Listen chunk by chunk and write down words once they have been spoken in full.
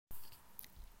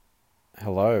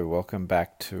Hello, welcome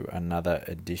back to another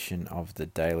edition of the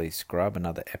Daily Scrub,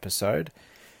 another episode.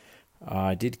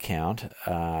 I did count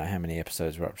how many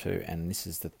episodes we're up to, and this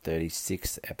is the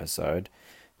 36th episode.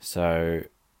 So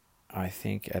I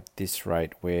think at this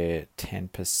rate, we're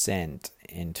 10%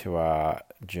 into our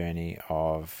journey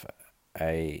of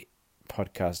a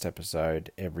podcast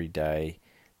episode every day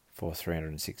for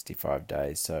 365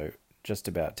 days. So just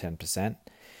about 10%.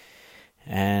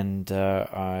 And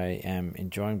I am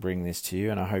enjoying bringing this to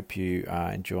you, and I hope you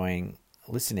are enjoying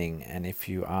listening. And if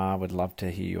you are, would love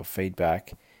to hear your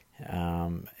feedback,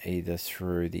 either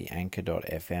through the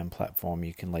Anchor.fm platform.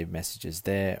 You can leave messages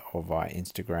there, or via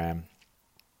Instagram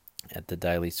at the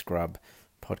Daily Scrub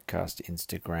podcast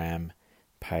Instagram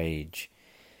page.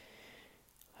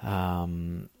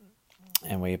 And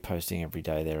we are posting every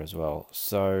day there as well.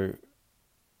 So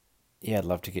yeah, I'd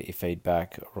love to get your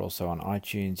feedback. We're also on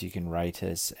iTunes. You can rate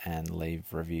us and leave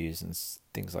reviews and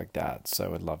things like that.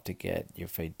 So I'd love to get your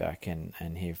feedback and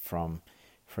hear from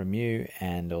you.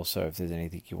 And also, if there's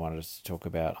anything you wanted us to talk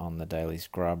about on the Daily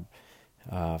Scrub,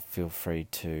 feel free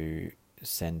to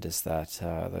send us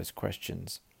those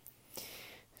questions.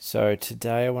 So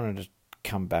today I wanted to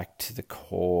come back to the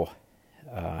core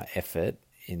effort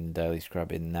in Daily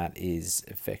Scrub, and that is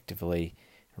effectively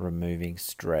removing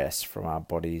stress from our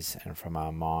bodies and from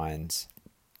our minds.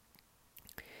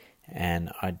 And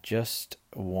I just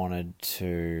wanted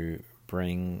to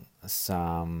bring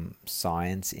some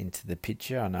science into the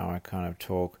picture. I know I kind of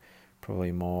talk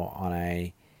probably more on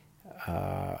a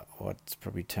what's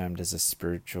probably termed as a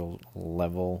spiritual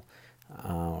level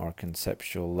or a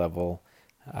conceptual level,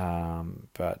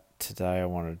 but today I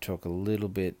wanted to talk a little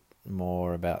bit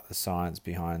more about the science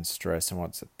behind stress and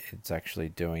what it's actually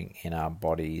doing in our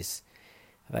bodies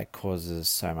that causes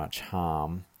so much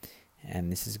harm.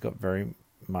 And this has got very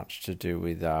much to do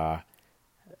with our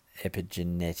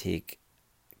epigenetic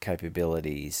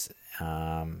capabilities.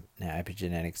 Now,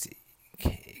 epigenetics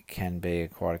can be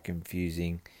quite a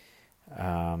confusing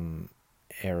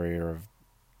area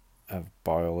of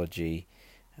biology,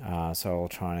 so I'll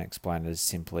try and explain it as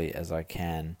simply as I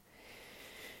can.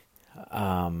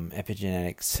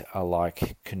 Epigenetics are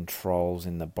like controls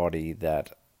in the body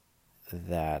that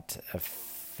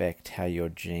affect how your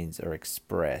genes are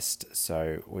expressed.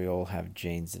 So we all have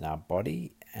genes in our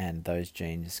body, and those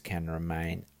genes can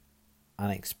remain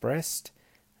unexpressed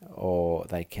or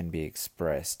they can be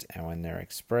expressed. And when they're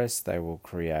expressed, they will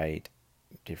create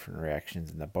different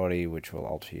reactions in the body which will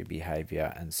alter your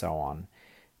behavior and so on.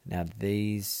 Now,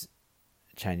 these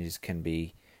changes can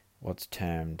be what's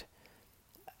termed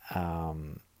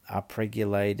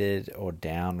upregulated or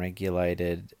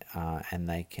downregulated, and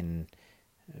they can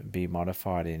be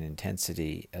modified in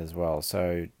intensity as well.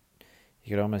 So you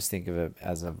could almost think of it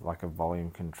as like a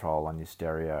volume control on your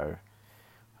stereo,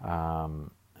 and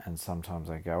sometimes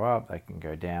they go up, they can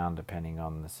go down depending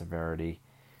on the severity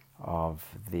of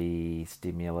the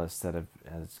stimulus that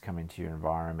has come into your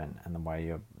environment and the way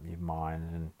your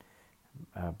mind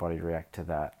and body react to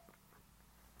that.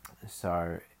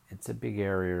 So it's a big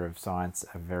area of science,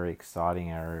 a very exciting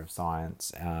area of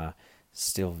science,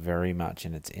 still very much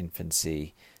in its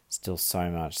infancy, still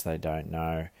so much they don't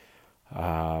know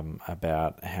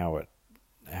about how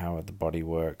the body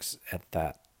works at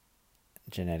that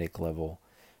genetic level.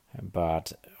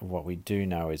 But what we do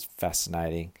know is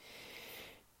fascinating,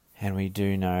 and we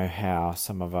do know how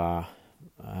some of our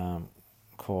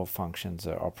core functions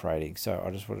are operating. So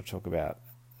I just want to talk about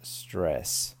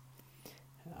stress.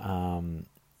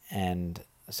 And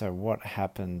so what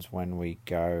happens when we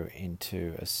go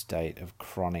into a state of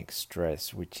chronic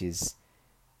stress, which is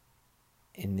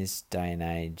in this day and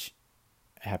age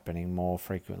happening more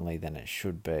frequently than it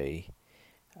should be,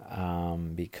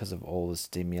 because of all the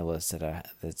stimulus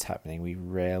that's happening. We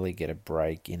rarely get a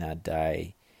break in our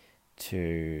day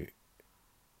to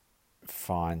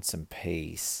find some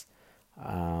peace,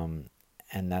 and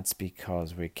that's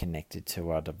because we're connected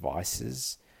to our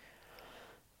devices.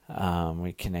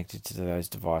 We're connected to those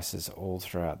devices all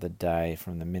throughout the day,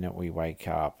 from the minute we wake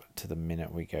up to the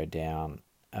minute we go down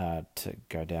to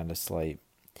sleep.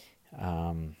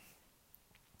 And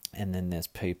then there's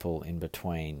people in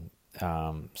between.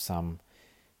 Some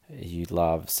you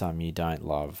love, some you don't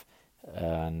love,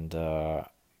 and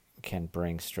can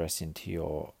bring stress into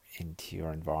your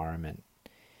environment.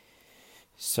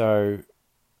 So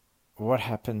what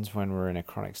happens when we're in a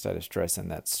chronic state of stress,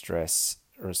 and that stress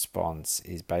response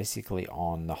is basically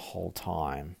on the whole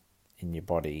time in your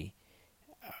body?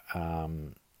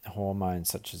 Hormones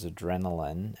such as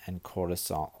adrenaline and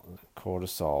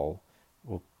cortisol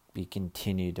will be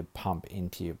continued to pump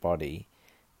into your body.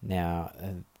 Now,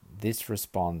 this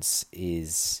response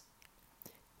is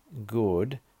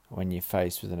good when you're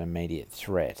faced with an immediate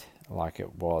threat, like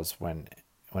it was when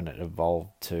it evolved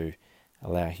to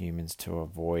allow humans to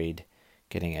avoid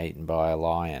getting eaten by a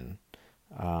lion.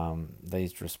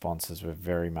 These responses were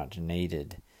very much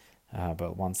needed,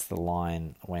 but once the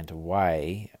lion went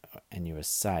away and you were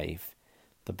safe,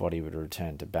 the body would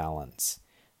return to balance.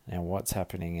 Now, what's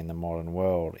happening in the modern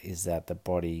world is that the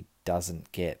body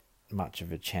doesn't get much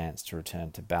of a chance to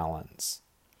return to balance.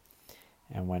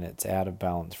 And when it's out of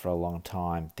balance for a long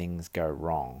time, things go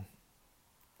wrong.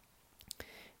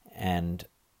 And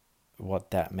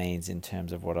what that means in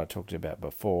terms of what I talked about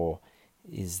before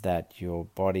is that your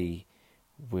body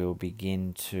will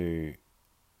begin to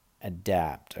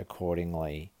adapt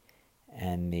accordingly,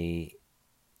 and the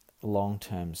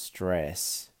long-term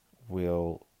stress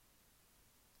will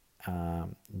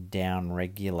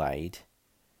down-regulate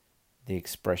the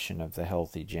expression of the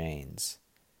healthy genes,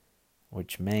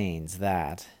 which means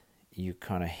that you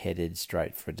kind of headed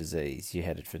straight for disease. You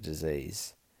headed for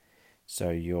disease. So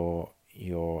your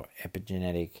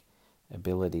epigenetic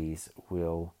abilities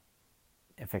will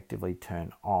effectively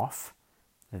turn off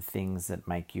the things that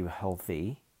make you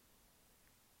healthy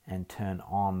and turn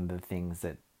on the things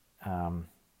that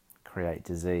create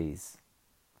disease.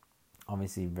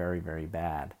 Obviously very, very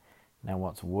bad. Now,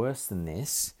 what's worse than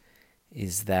this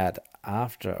is that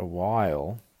after a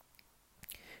while,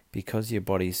 because your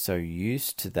body's so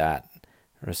used to that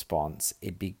response,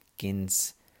 it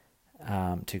begins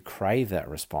to crave that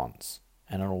response,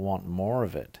 and it'll want more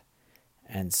of it.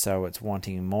 And so it's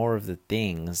wanting more of the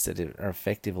things that are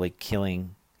effectively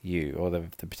killing you, or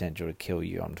the potential to kill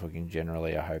you. I'm talking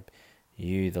generally. I hope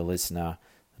you, the listener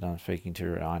that I'm speaking to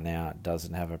right now,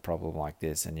 doesn't have a problem like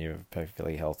this and you're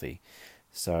perfectly healthy.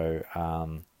 So,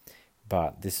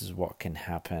 but this is what can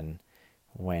happen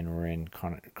when we're in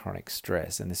chronic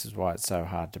stress, and this is why it's so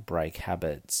hard to break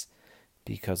habits,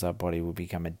 because our body will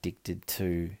become addicted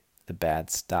to the bad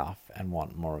stuff and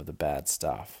want more of the bad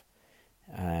stuff.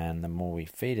 And the more we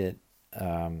feed it,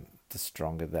 the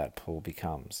stronger that pull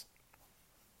becomes.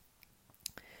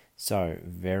 So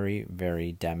very,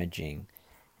 very damaging,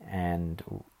 and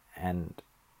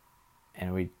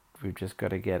we've just got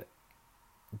to get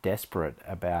desperate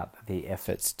about the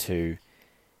efforts to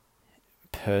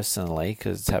personally,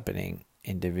 because it's happening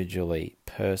individually,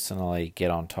 personally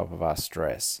get on top of our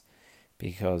stress,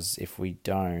 because if we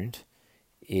don't,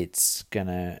 it's going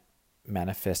to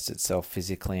manifest itself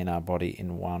physically in our body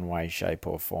in one way, shape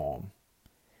or form,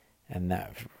 and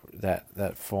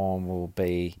that form will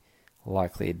be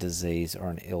likely a disease or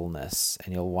an illness,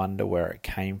 and you'll wonder where it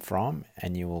came from,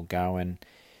 and you will go in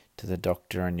to the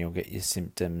doctor and you'll get your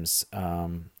symptoms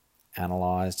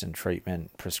analysed and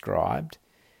treatment prescribed,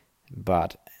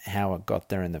 but how it got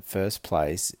there in the first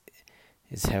place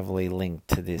is heavily linked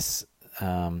to this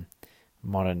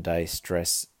modern day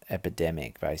stress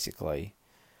epidemic, basically.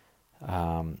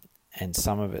 And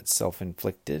some of it's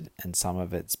self-inflicted and some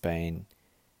of it's been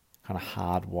kind of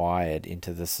hardwired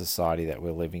into the society that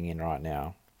we're living in right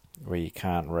now, where you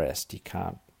can't rest, you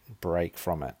can't break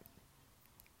from it.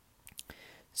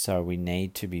 So we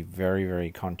need to be very, very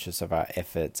conscious of our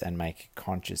efforts and make a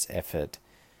conscious effort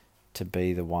to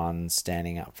be the ones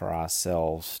standing up for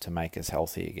ourselves to make us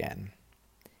healthy again.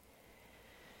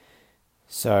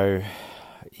 So,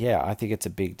 yeah, I think it's a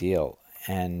big deal.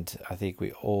 And I think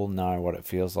we all know what it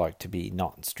feels like to be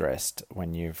not stressed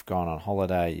when you've gone on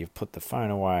holiday, you've put the phone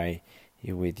away,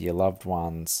 you're with your loved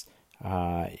ones,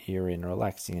 you're in a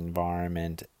relaxing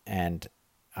environment, and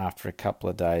after a couple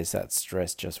of days, that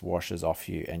stress just washes off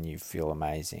you and you feel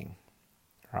amazing,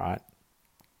 right?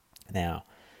 Now,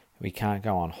 we can't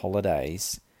go on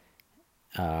holidays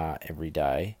every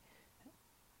day,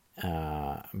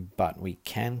 but we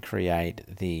can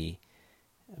create the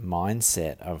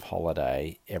mindset of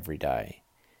holiday every day,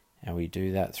 and we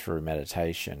do that through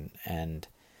meditation, and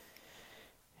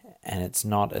it's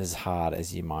not as hard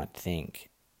as you might think,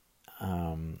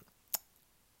 and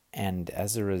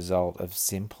as a result of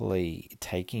simply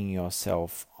taking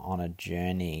yourself on a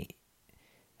journey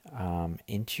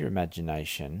into your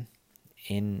imagination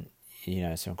in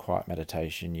some quiet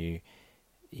meditation,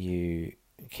 you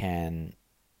can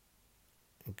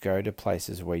go to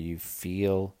places where you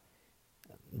feel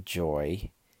joy,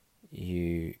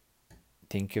 you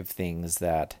think of things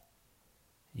that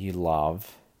you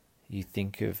love, you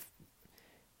think of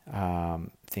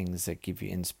things that give you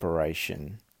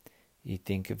inspiration, you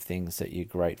think of things that you're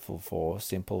grateful for,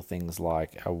 simple things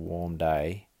like a warm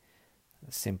day,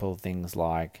 simple things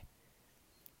like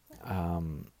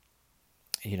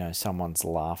someone's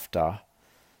laughter,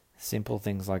 simple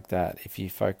things like that. If you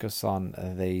focus on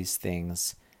these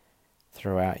things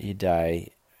throughout your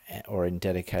day or in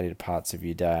dedicated parts of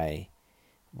your day,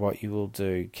 what you will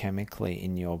do chemically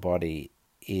in your body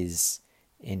is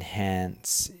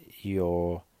enhance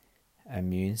your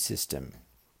immune system.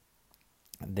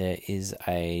 There is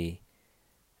a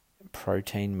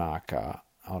protein marker.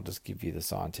 I'll just give you the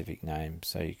scientific name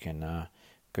so you can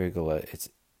Google it. It's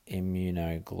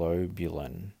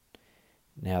immunoglobulin.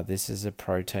 Now, this is a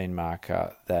protein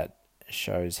marker that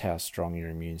shows how strong your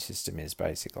immune system is,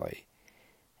 basically.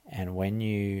 And when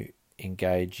you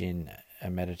engage in a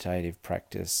meditative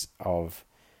practice of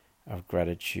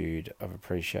gratitude, of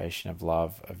appreciation, of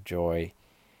love, of joy,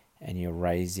 and you're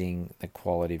raising the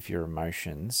quality of your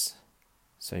emotions,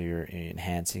 so you're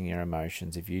enhancing your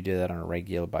emotions. If you do that on a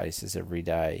regular basis every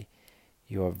day,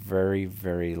 you are very,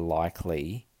 very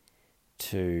likely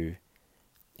to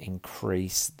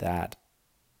increase that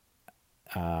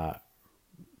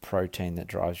protein that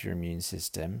drives your immune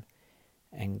system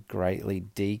and greatly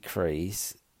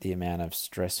decrease the amount of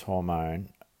stress hormone,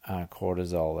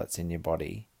 cortisol, that's in your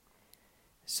body.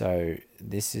 So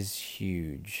this is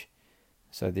huge.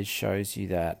 So this shows you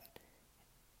that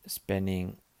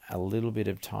spending a little bit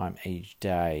of time each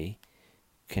day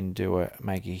can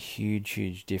make a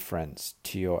huge difference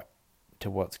to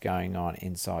what's going on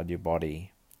inside your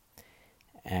body.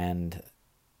 And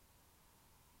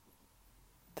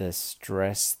the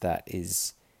stress that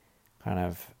is kind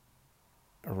of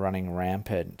running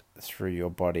rampant through your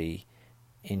body,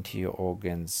 into your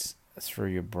organs, through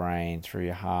your brain, through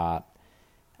your heart,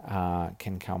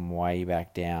 can come way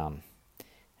back down.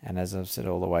 And as I've said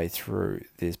all the way through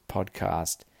this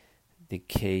podcast, the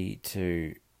key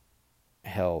to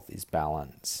health is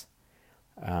balance.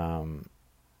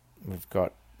 We've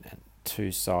got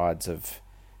two sides of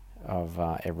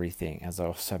everything, as I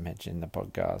also mentioned in the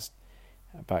podcast.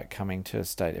 But coming to a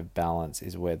state of balance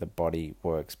is where the body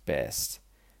works best.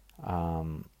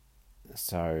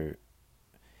 So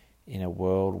in a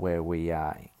world where we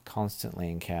are constantly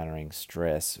encountering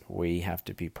stress, we have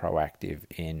to be proactive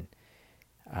in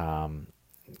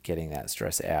getting that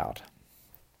stress out.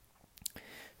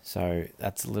 So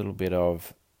that's a little bit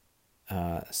of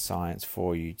science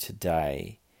for you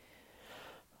today.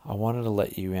 I wanted to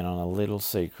let you in on a little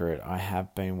secret. I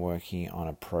have been working on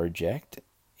a project.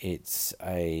 It's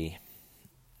a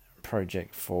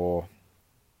project for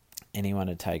anyone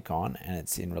to take on, and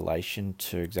it's in relation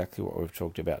to exactly what we've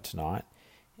talked about tonight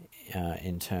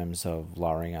in terms of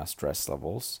lowering our stress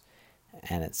levels.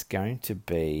 And it's going to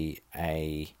be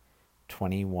a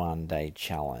 21-day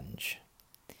challenge.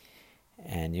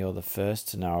 And you're the first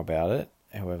to know about it,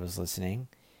 whoever's listening.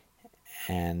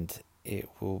 And it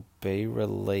will be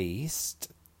released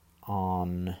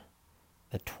on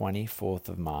the 24th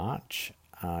of March.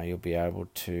 You'll be able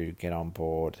to get on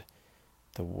board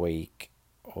the week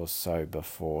or so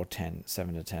before,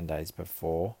 7 to 10 days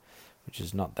before, which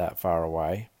is not that far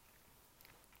away.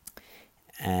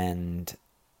 And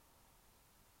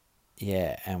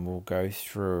we'll go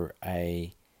through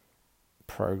a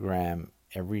program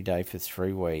every day for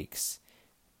 3 weeks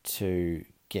to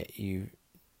get you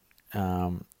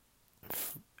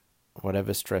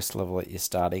whatever stress level that you're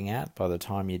starting at. By the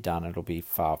time you're done, it'll be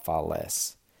far, far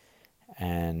less.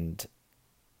 And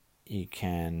you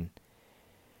can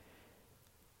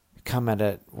come at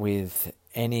it with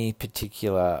any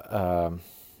particular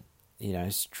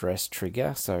stress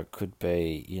trigger. So it could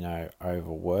be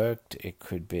overworked, it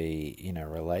could be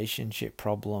relationship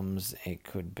problems, it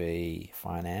could be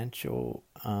financial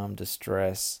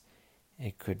distress,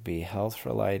 it could be health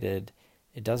related.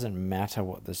 It doesn't matter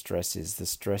what the stress is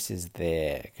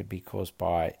there. It could be caused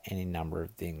by any number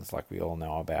of things, like we all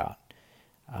know about.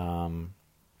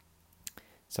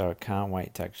 So I can't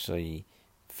wait to actually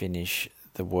finish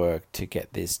the work to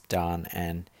get this done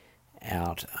and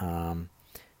out,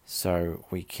 so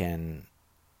we can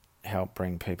help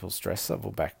bring people's stress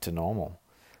level back to normal.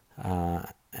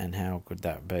 And how good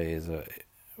that be? It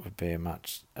would be a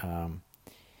much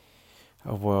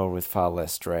a world with far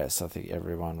less stress. I think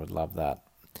everyone would love that.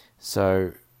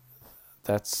 So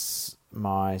that's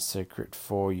my secret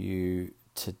for you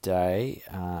today,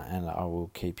 and I will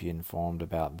keep you informed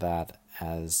about that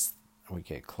as we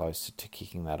get closer to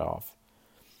kicking that off.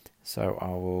 So I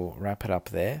will wrap it up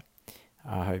there.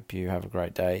 I hope you have a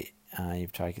great day.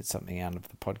 You've taken something out of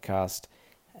the podcast,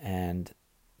 and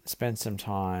spend some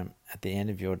time at the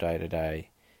end of your day today.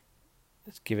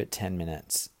 Just give it 10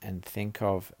 minutes and think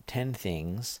of 10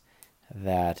 things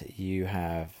that you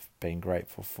have been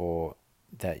grateful for,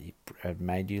 that have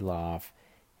made you laugh,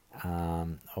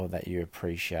 or that you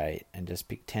appreciate, and just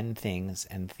pick 10 things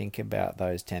and think about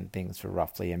those 10 things for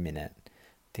roughly a minute.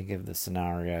 Think of the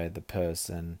scenario, the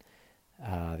person,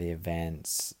 the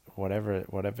events,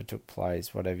 whatever took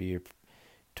place, whatever you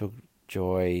took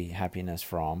joy, happiness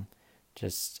from,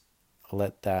 just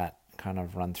let that kind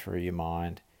of run through your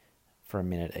mind for a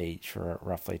minute each, for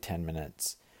roughly 10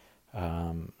 minutes,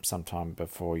 sometime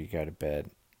before you go to bed,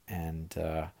 and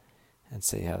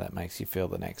see how that makes you feel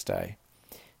the next day.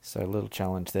 So a little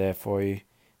challenge there for you,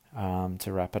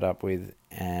 to wrap it up with,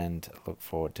 and look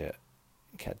forward to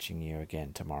catching you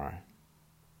again tomorrow.